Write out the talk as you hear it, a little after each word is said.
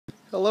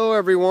Hello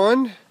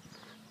everyone,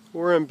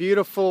 we're in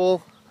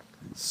beautiful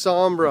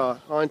Sombra,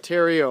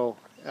 Ontario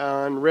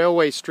on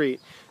Railway Street.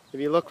 If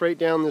you look right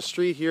down the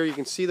street here you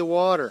can see the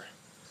water,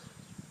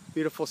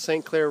 beautiful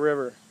St. Clair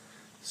River.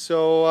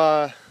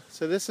 So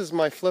this is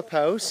my flip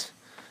house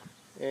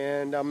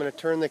and I'm going to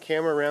turn the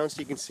camera around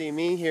so you can see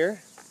me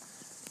here.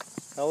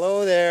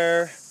 Hello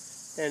there.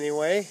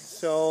 Anyway,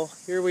 so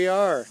here we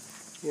are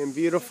in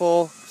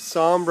beautiful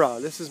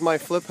Sombra. This is my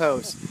flip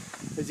house.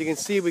 As you can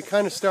see, we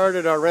kind of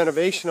started our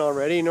renovation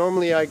already.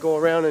 Normally I go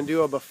around and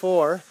do a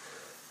before,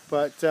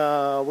 but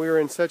we were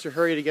in such a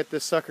hurry to get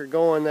this sucker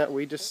going that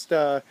we just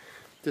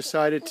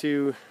decided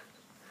to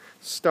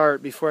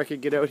start before I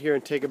could get out here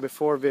and take a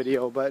before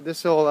video. But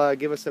this will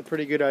give us a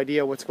pretty good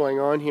idea what's going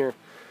on here.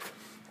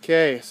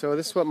 Okay, so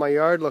this is what my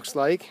yard looks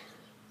like.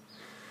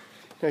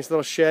 Nice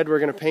little shed. We're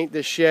going to paint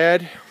this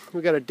shed.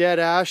 We got a dead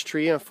ash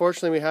tree.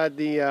 Unfortunately, we had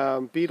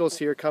the beetles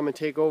here come and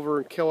take over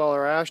and kill all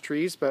our ash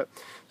trees. But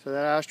so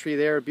that ash tree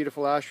there,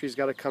 beautiful ash tree, has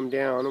got to come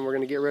down, and we're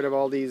going to get rid of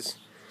all these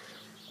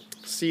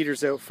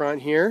cedars out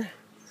front here.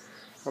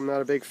 I'm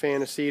not a big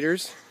fan of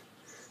cedars.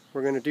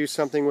 We're going to do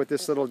something with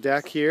this little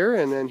deck here,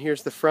 and then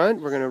here's the front.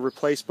 We're going to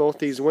replace both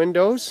these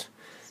windows,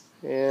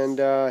 and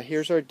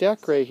here's our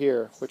deck right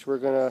here, which we're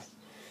going to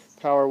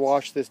power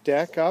wash this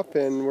deck up,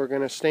 and we're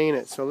going to stain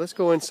it. So let's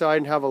go inside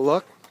and have a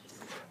look.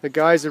 The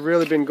guys have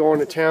really been going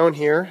to town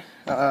here,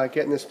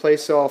 getting this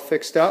place all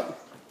fixed up.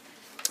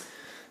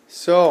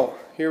 So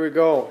here we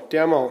go,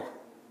 demo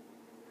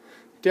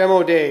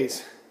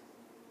days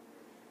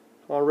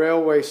on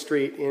Railway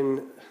Street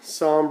in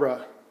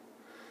Sombra.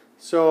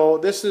 So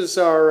this is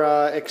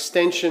our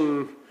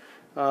extension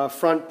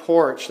front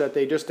porch that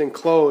they just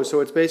enclosed. So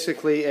it's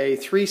basically a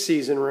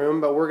 3-season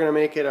room, but we're going to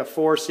make it a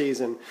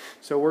 4-season.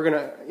 So we're going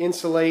to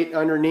insulate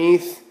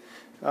underneath.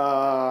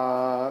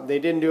 They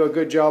didn't do a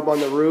good job on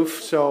the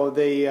roof, so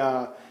we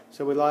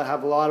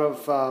have a lot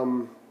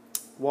of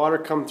water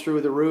come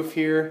through the roof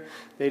here.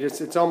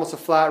 It's almost a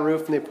flat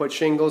roof, and they put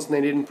shingles and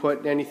they didn't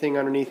put anything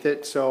underneath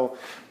it, so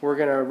we're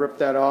going to rip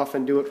that off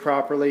and do it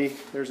properly.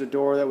 There's a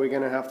door that we're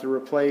going to have to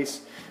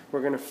replace. We're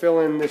going to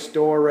fill in this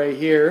door right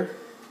here,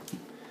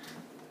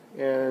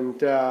 and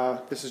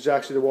this is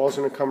actually, the wall's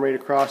going to come right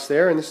across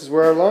there, and this is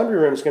where our laundry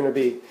room is going to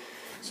be.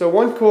 So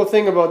one cool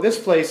thing about this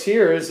place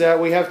here is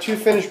that we have 2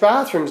 finished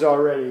bathrooms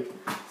already.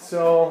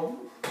 So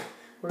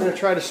we're going to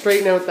try to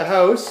straighten out the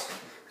house.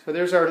 So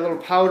there's our little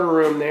powder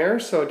room there,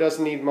 so it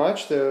doesn't need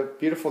much. The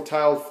beautiful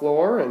tiled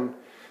floor, and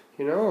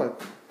you know, a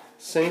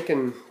sink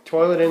and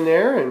toilet in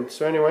there. And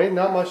so anyway,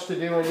 not much to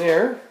do in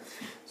there.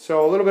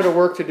 So a little bit of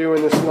work to do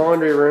in this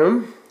laundry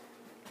room.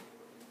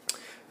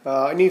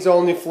 It needs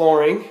all new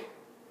flooring.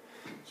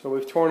 So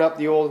we've torn up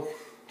the old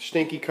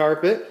stinky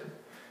carpet.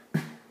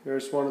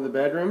 There's one of the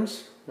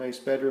bedrooms. Nice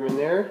bedroom in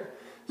there.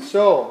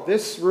 So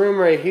this room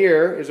right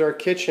here is our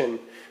kitchen.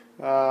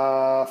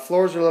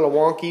 Floors are a little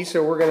wonky,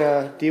 so we're going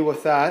to deal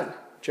with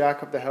that,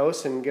 jack up the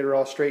house and get her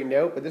all straightened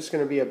out. But this is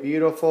going to be a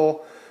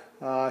beautiful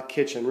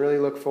kitchen. Really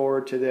look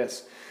forward to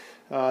this.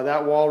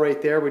 That wall right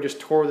there, we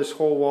just tore this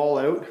whole wall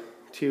out.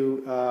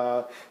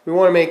 We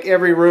want to make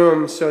every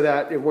room so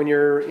that when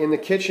you're in the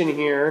kitchen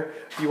here,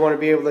 you want to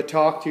be able to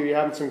talk to, you're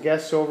having some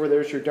guests over,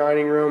 there's your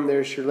dining room,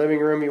 there's your living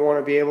room. You want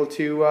to be able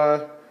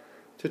to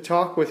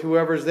talk with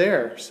whoever's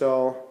there.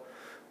 So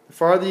the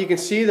farther you can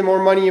see, the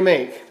more money you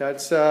make.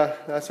 That's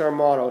our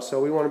motto.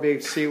 So we want to be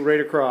able to see right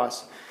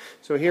across.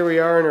 So here we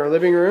are in our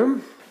living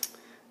room,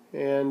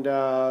 and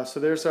so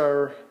there's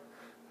our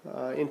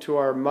into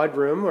our mud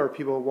room where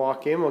people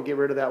walk in. We'll get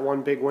rid of that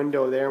one big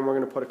window there, and we're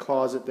going to put a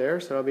closet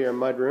there. So that'll be our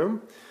mud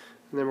room.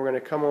 And then we're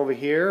going to come over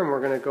here, and we're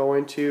going to go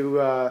into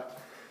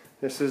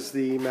this is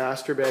the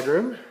master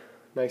bedroom,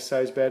 nice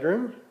sized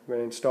bedroom. We're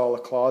going to install a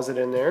closet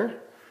in there.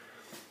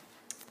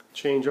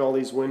 Change all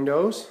these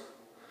windows.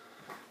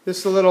 This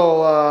is a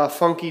little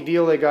funky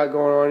deal they got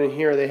going on in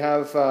here. They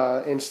have,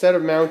 instead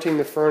of mounting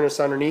the furnace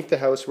underneath the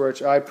house,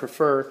 which I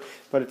prefer,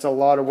 but it's a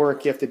lot of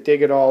work, you have to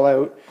dig it all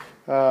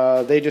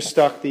out, they just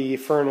stuck the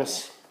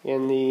furnace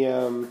in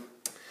the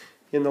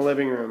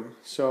living room.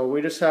 So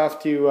we just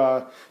have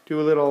to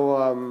do a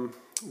little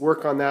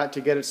work on that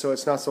to get it so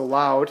it's not so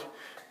loud,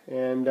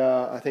 and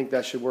I think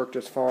that should work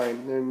just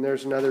fine. Then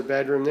there's another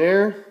bedroom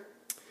there.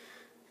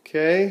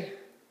 Okay.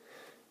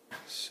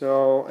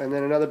 So, and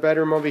then another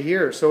bedroom over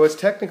here. So it's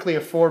technically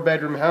a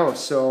 4-bedroom house.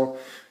 So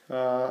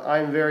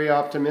I'm very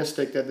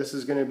optimistic that this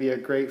is going to be a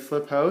great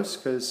flip house,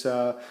 because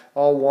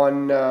all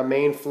one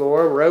main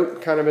floor. We're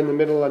out kind of in the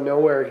middle of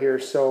nowhere here,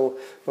 so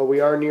but we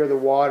are near the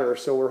water.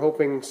 So we're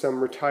hoping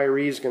some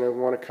retirees are going to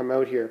want to come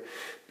out here.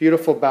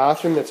 Beautiful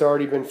bathroom that's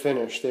already been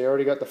finished. They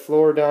already got the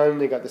floor done.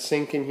 They got the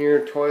sink in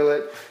here,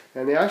 toilet,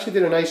 and they actually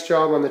did a nice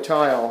job on the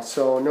tile.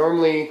 So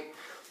normally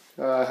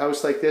a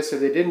house like this, if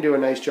they didn't do a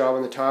nice job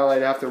on the tile,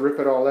 I'd have to rip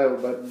it all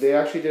out, but they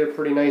actually did a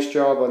pretty nice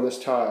job on this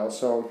tile.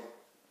 So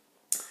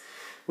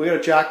we got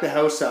to jack the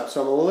house up.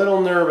 So I'm a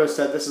little nervous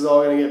that this is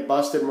all going to get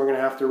busted and we're going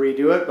to have to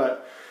redo it,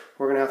 but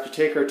we're going to have to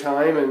take our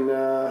time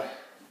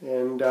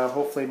and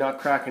hopefully not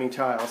crack any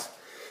tiles.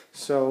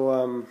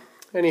 So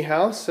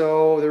anyhow,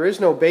 so there is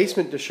no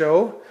basement to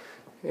show,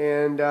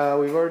 and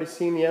we've already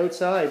seen the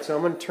outside, so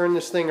I'm going to turn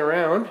this thing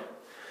around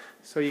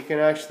so you can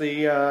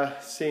actually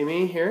see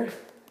me here.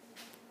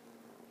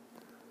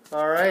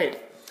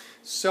 Alright,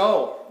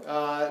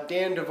 so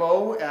Dan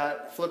Desveaux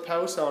at Flip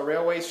House on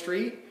Railway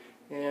Street,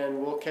 and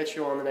we'll catch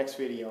you on the next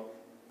video.